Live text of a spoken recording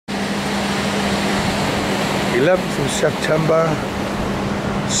11th of September,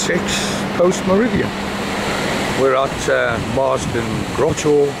 6 post meridian. We're at Marsden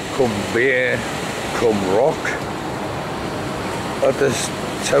Grotto, come Bay, come Rock, at the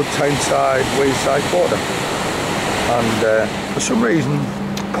South Tyneside wayside border. And for some reason,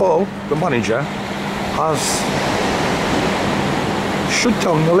 Paul, the manager, has shut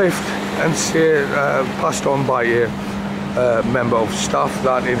down the lift and passed on by a member of staff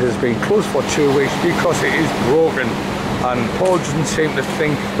that it has been closed for 2 weeks because it is broken, and Paul doesn't seem to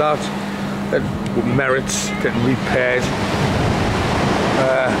think that it merits getting repaired.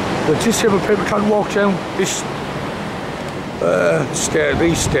 The disabled people can't walk down this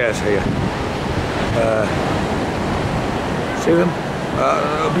these stairs here. See them?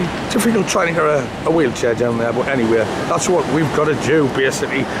 It'll be difficult trying to get a wheelchair down there, but anyway, that's what we've got to do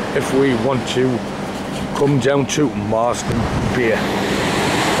basically if we want to come down to Marsden Bay.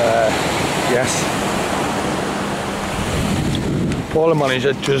 Yes. Paul, the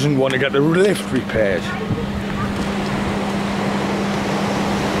manager, doesn't want to get the lift repaired.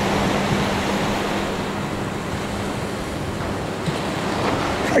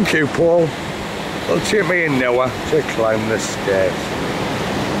 Thank you, Paul. It'll take me an hour to climb the stairs.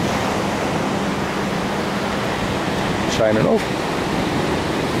 Signing off.